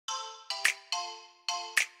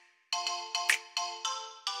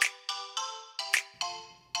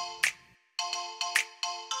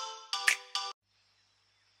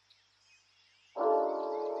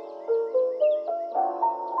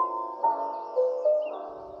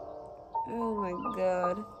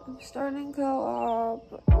god. I'm starting co-op.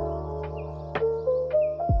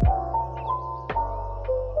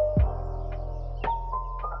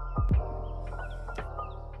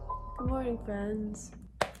 Good morning, friends.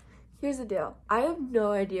 Here's the deal. I have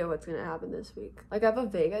no idea what's gonna happen this week. Like, I have a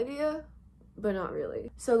vague idea, but not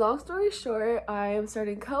really. So long story short, I am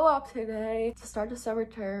starting co-op today to start the summer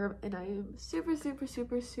term, and I am super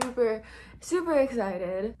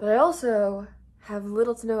excited. But I also have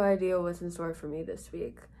little to no idea what's in store for me this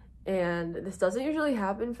week. And this doesn't usually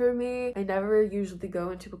happen for me. I never usually go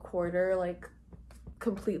into a quarter like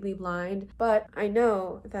completely blind, but I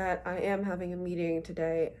know that I am having a meeting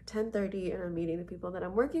today at 10:30 and I'm meeting the people that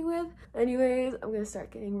I'm working with. Anyways, I'm gonna start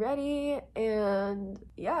getting ready, and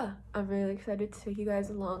yeah, I'm really excited to take you guys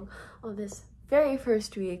along on this very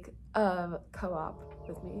first week of co-op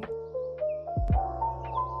with me.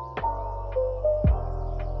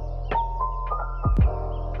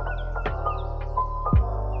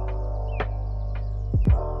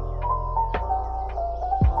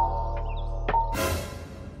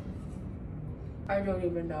 I don't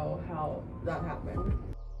even know how that happened.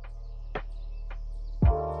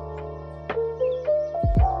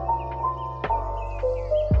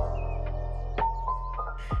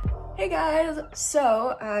 Hey guys,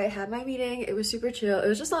 so I had my meeting. It was super chill. It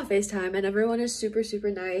was just on FaceTime, and everyone is super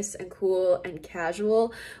nice and cool and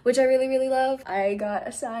casual, which I really love. I got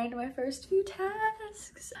assigned my first few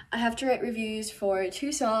tasks. I have to write reviews for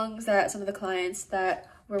 2 songs that some of the clients that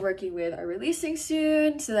we're working with are releasing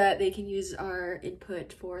soon, so that they can use our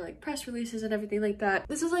input for like press releases and everything like that.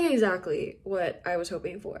 This is like exactly what I was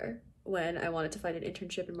hoping for when I wanted to find an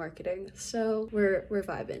internship in marketing. So we're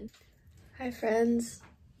vibing. Hi friends.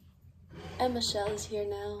 And Michelle is here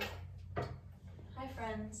now. Hi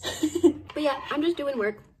friends. But yeah, I'm just doing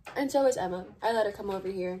work. And so is Emma. I let her come over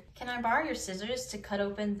here. Can I borrow your scissors to cut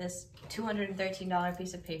open this $213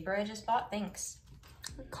 piece of paper I just bought? Thanks.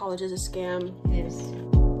 College is a scam. It is.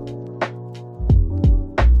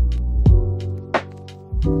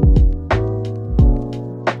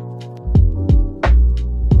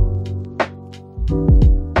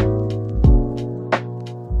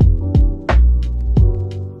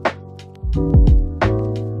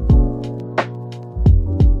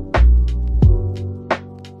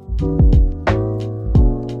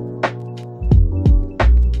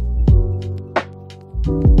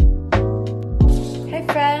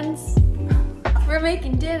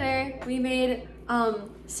 Making dinner. We made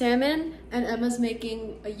salmon, and Emma's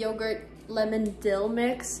making a yogurt lemon dill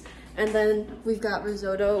mix, and then we've got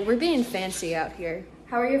risotto. We're being fancy out here.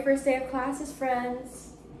 How are your first day of classes,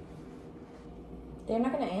 friends? They're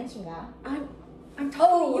not gonna answer that. I'm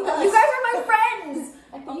talking to you guys. You guys are my friends.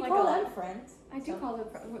 I think you call them friends. I do call them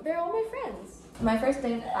friends. They're all my friends. My first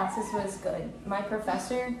day of classes was good. My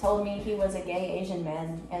professor told me he was a gay Asian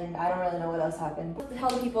man, and I don't really know what else happened. Tell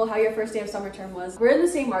the people how your first day of summer term was. We're in the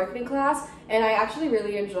same marketing class, and I actually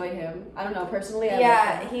really enjoy him. I don't know, personally, I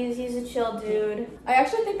like him. he's a chill dude. I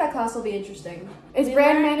actually think that class will be interesting. It's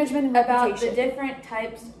brand management and about reputation. the different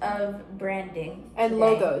types of branding and today.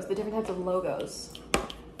 logos, the different types of logos.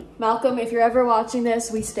 Malcolm, if you're ever watching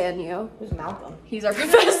this, we stan you. Who's Malcolm? He's our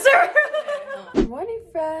professor. Good morning,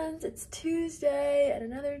 friends. It's Tuesday and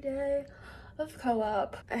another day of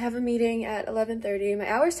co-op. I have a meeting at 11:30. My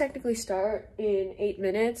hours technically start in 8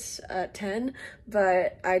 minutes at 10,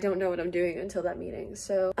 but I don't know what I'm doing until that meeting.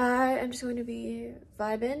 So I am just going to be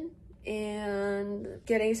vibing and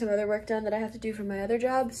getting some other work done that I have to do for my other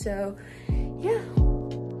job. So yeah.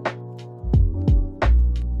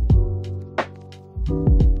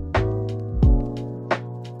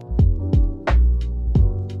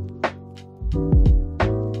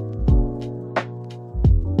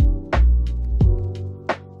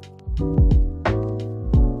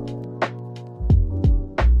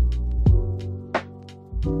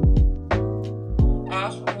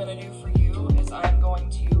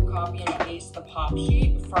 pop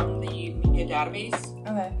sheet from the media database.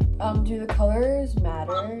 Okay. Do the colors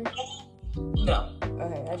matter? No.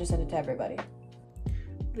 Okay, I just sent it to everybody.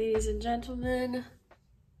 Ladies and gentlemen,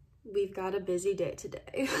 we've got a busy day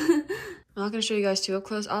today. I'm not gonna show you guys too up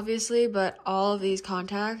close, obviously, but all of these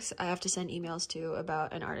contacts I have to send emails to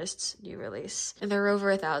about an artist's new release. And there are over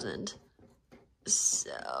 1,000.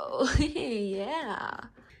 So, yeah.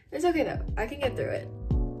 It's okay though, I can get through it.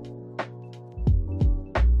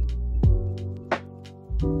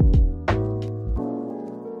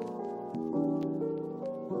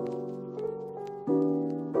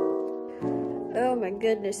 Oh my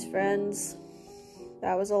goodness, friends.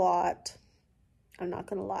 That was a lot. I'm not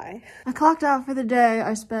gonna lie. I clocked out for the day.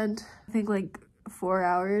 I spent, I think, like 4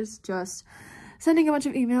 hours just sending a bunch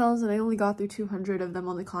of emails, and I only got through 200 of them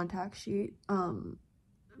on the contact sheet.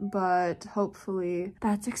 But hopefully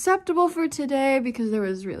that's acceptable for today, because there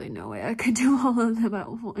was really no way I could do all of them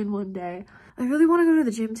in one day. I really want to go to the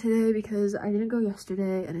gym today because I didn't go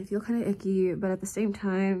yesterday and I feel kind of icky, but at the same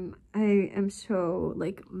time, I am so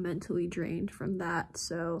like mentally drained from that.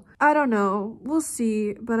 So I don't know, we'll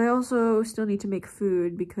see. But I also still need to make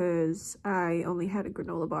food because I only had a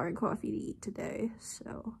granola bar and coffee to eat today.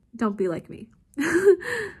 So don't be like me.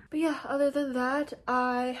 But yeah, other than that,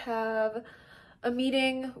 I have a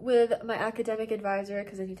meeting with my academic advisor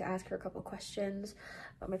because I need to ask her a couple questions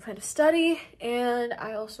about my plan of study, and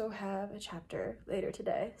I also have a chapter later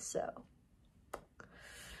today, so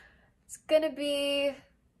it's gonna be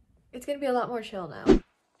a lot more chill now.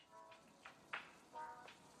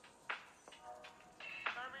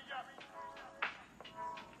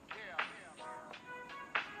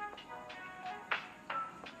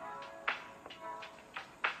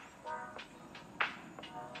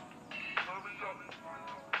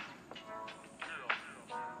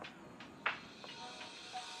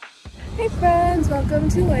 Hey friends, welcome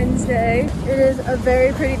to Wednesday. It is a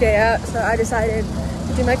very pretty day out, so I decided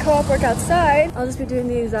to do my co-op work outside. I'll just be doing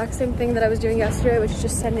the exact same thing that I was doing yesterday, which is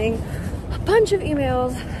just sending a bunch of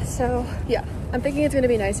emails. So yeah, I'm thinking it's gonna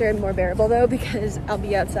be nicer and more bearable though, because I'll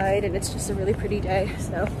be outside and it's just a really pretty day.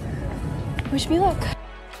 So wish me luck.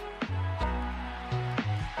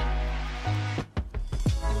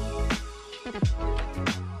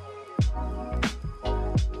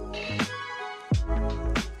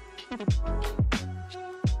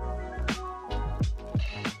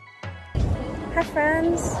 Hi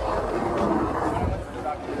friends.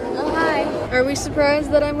 Oh hi. Are we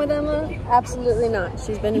surprised that I'm with Emma? Absolutely not.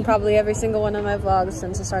 She's been in probably every single one of my vlogs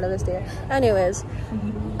since the start of this year. Anyways,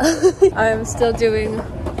 I'm still doing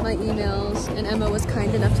my emails and Emma was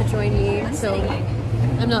kind enough to join me, so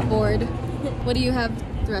I'm not bored. What do you have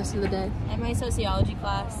the rest of the day? I have my sociology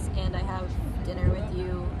class and I have dinner with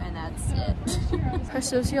you, and that's it. Our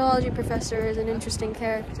sociology professor is an interesting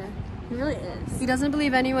character. He really is. He doesn't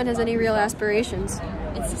believe anyone has any real aspirations.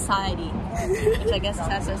 It's society, which I guess is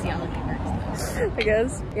how sociology works. I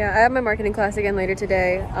guess. Yeah, I have my marketing class again later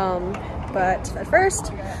today, but at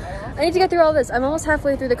first, I need to get through all this. I'm almost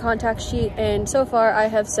halfway through the contact sheet, and so far I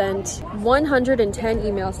have sent 110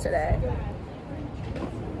 emails today.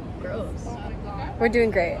 Gross. We're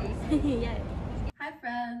doing great. Yay. Hi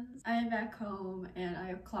friends, I am back home and I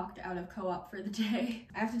have clocked out of co-op for the day.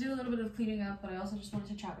 I have to do a little bit of cleaning up, but I also just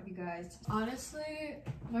wanted to chat with you guys. Honestly,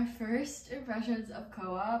 my first impressions of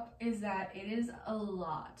co-op is that it is a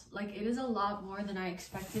lot. Like, it is a lot more than I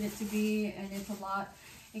expected it to be, and it's a lot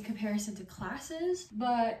in comparison to classes.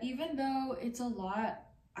 But even though it's a lot,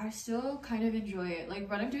 I still kind of enjoy it. Like,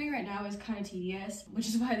 what I'm doing right now is kind of tedious, which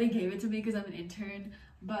is why they gave it to me, because I'm an intern.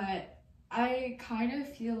 But I kind of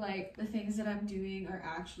feel like the things that I'm doing are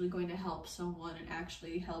actually going to help someone and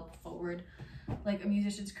actually help forward like a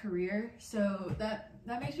musician's career. So that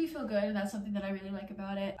makes me feel good, and that's something that I really like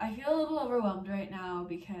about it. I feel a little overwhelmed right now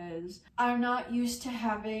because I'm not used to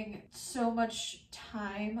having so much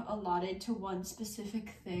time allotted to one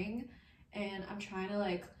specific thing, and I'm trying to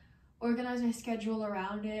like organize my schedule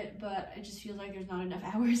around it, but it just feels like there's not enough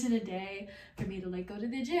hours in a day for me to like go to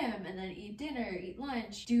the gym and then eat dinner, eat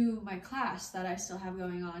lunch, do my class that I still have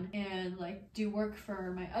going on, and like do work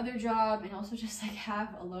for my other job, and also just like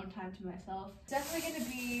have alone time to myself. It's definitely gonna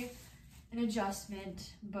be an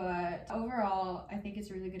adjustment, but overall I think it's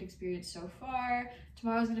a really good experience so far.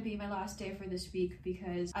 Tomorrow's gonna be my last day for this week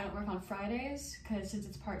because I don't work on Fridays, because since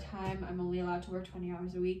it's part-time I'm only allowed to work 20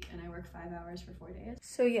 hours a week and I work 5 hours for 4 days.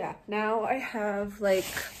 So yeah, now I have like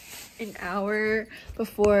an hour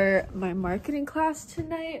before my marketing class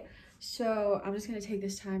tonight, so I'm just gonna take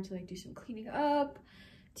this time to like do some cleaning up,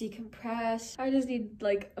 decompress. I just need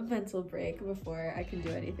like a mental break before I can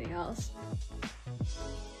do anything else.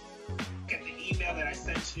 At the email that I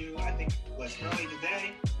sent you, I think it was early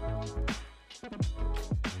today.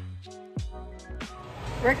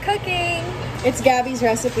 We're cooking! It's Gabby's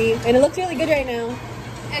recipe, and it looks really good right now.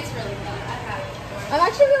 It's really good. I've had it before. I'm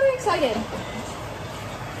actually really excited.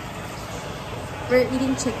 We're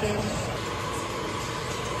eating chicken.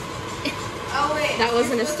 Oh wait. That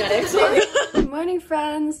was an aesthetic, sorry. Good morning,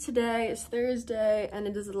 friends. Today is Thursday, and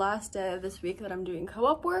it is the last day of this week that I'm doing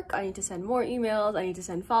co-op work. I need to send more emails, I need to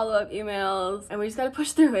send follow-up emails, and we just gotta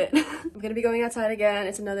push through it. I'm gonna be going outside again.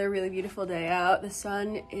 It's another really beautiful day out. The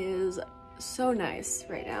sun is so nice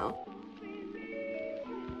right now.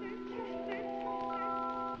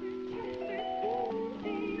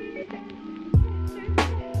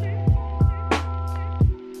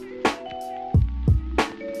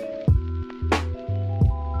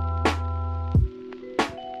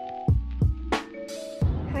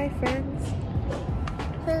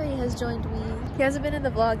 joined me. He hasn't been in the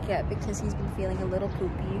vlog yet because he's been feeling a little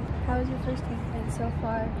poopy. How was your first week been so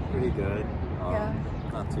far? Pretty good. Yeah.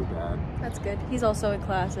 Not too bad. That's good. He's also in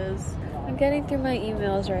classes. I'm getting through my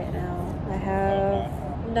emails right now. I have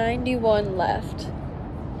 91 left.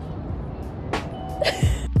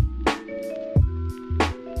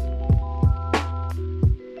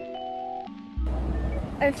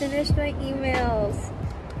 I finished my emails.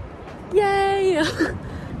 Yay!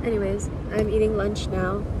 Anyways, I'm eating lunch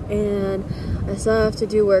now and I still have to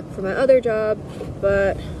do work for my other job,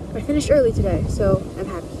 but I finished early today, so I'm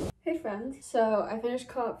happy. Hey friends, so I finished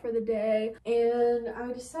co-op for the day and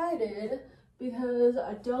I decided, because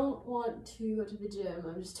I don't want to go to the gym,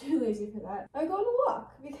 I'm just too lazy for that, I go on a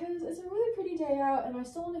walk because it's a really pretty day out and I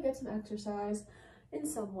still want to get some exercise in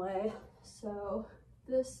some way. So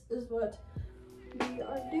this is what we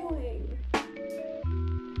are doing.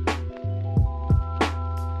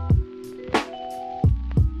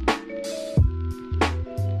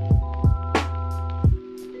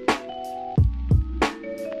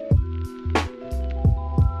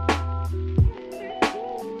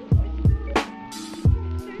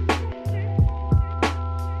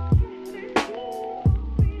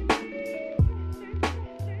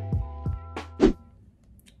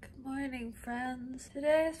 Friends,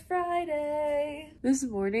 today is Friday. This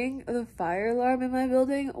morning, the fire alarm in my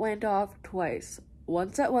building went off twice.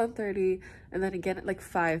 Once at 1:30 and then again at like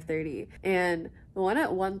 5:30. And the one at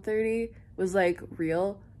 1:30 was like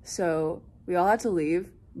real, so we all had to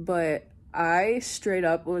leave, but I straight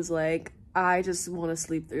up was like, I just want to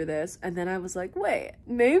sleep through this. And then I was like, wait,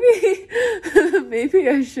 maybe maybe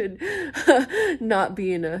I should not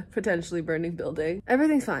be in a potentially burning building.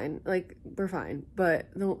 Everything's fine, like we're fine, but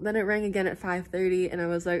then it rang again at 5:30 and I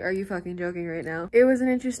was like, are you fucking joking right now? It was an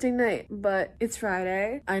interesting night, but it's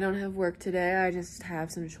Friday. I don't have work today. I just have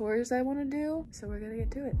some chores I want to do, so we're gonna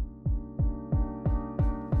get to it.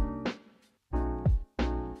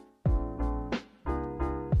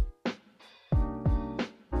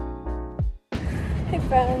 Hey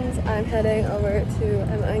friends, I'm heading over to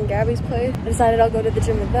Emma and Gabby's place. I decided I'll go to the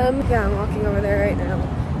gym with them. Yeah, I'm walking over there right now.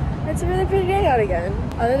 It's a really pretty day out again.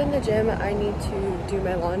 Other than the gym, I need to do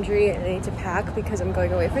my laundry and I need to pack because I'm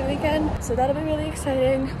going away for the weekend. So that'll be really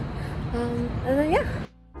exciting. And then yeah.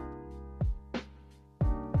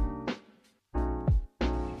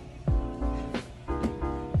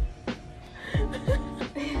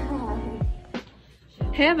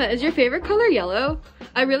 Hey Emma, is your favorite color yellow?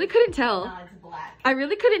 I really couldn't tell. No, it's black. I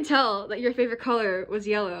really couldn't tell that your favorite color was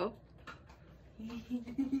yellow.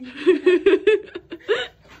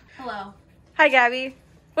 Hello. Hi Gabby.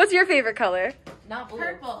 What's your favorite color? Not blue.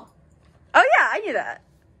 Purple. Oh yeah, I knew that.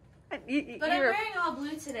 But I'm wearing all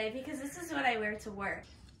blue today because this is what I wear to work.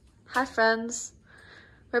 Hi friends.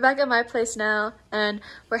 We're back at my place now and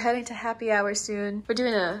we're heading to happy hour soon. We're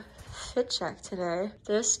doing a fit check today.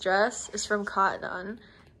 This dress is from Cotton On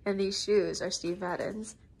and these shoes are Steve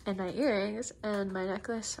Madden's. And my earrings and my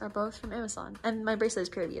necklace are both from Amazon. And my bracelet is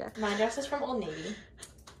Pura Vida. My dress is from Old Navy.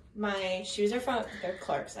 My shoes are from, they're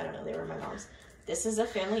Clark's. I don't know, they were my mom's. This is a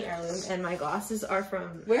family heirloom, and my glasses are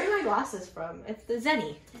from, where are my glasses from? It's the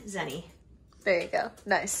Zenny. Zenny. There you go.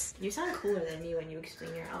 Nice. You sound cooler than me when you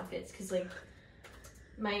explain your outfits, because like,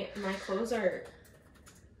 my clothes are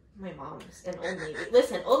my mom's and Old Navy.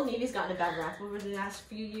 Listen, Old Navy's gotten a bad rap over the last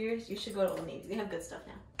few years. You should go to Old Navy. They have good stuff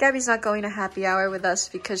now. Gabby's not going to happy hour with us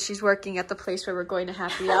because she's working at the place where we're going to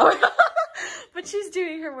happy hour. But she's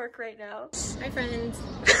doing her work right now. Hi friends.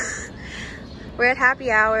 We're at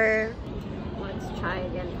happy hour. Let's try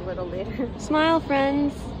again a little later. Smile,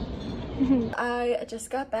 friends. I just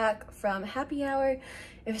got back from happy hour.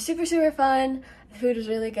 It was super, super fun. The food was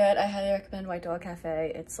really good. I highly recommend White Dog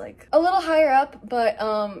Cafe. It's like a little higher up, but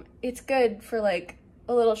it's good for like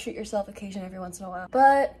a little treat yourself occasion every once in a while.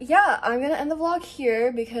 But yeah, I'm gonna end the vlog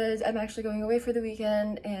here because I'm actually going away for the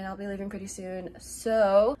weekend and I'll be leaving pretty soon.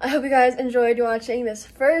 So I hope you guys enjoyed watching this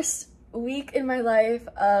first week in my life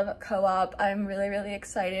of co-op. I'm really, really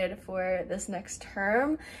excited for this next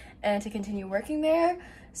term and to continue working there.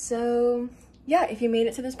 So yeah, if you made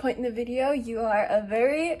it to this point in the video, you are a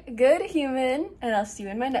very good human and I'll see you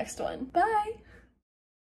in my next one. Bye!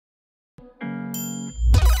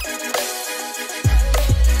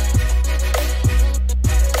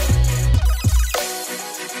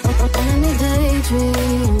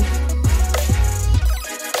 Daydream.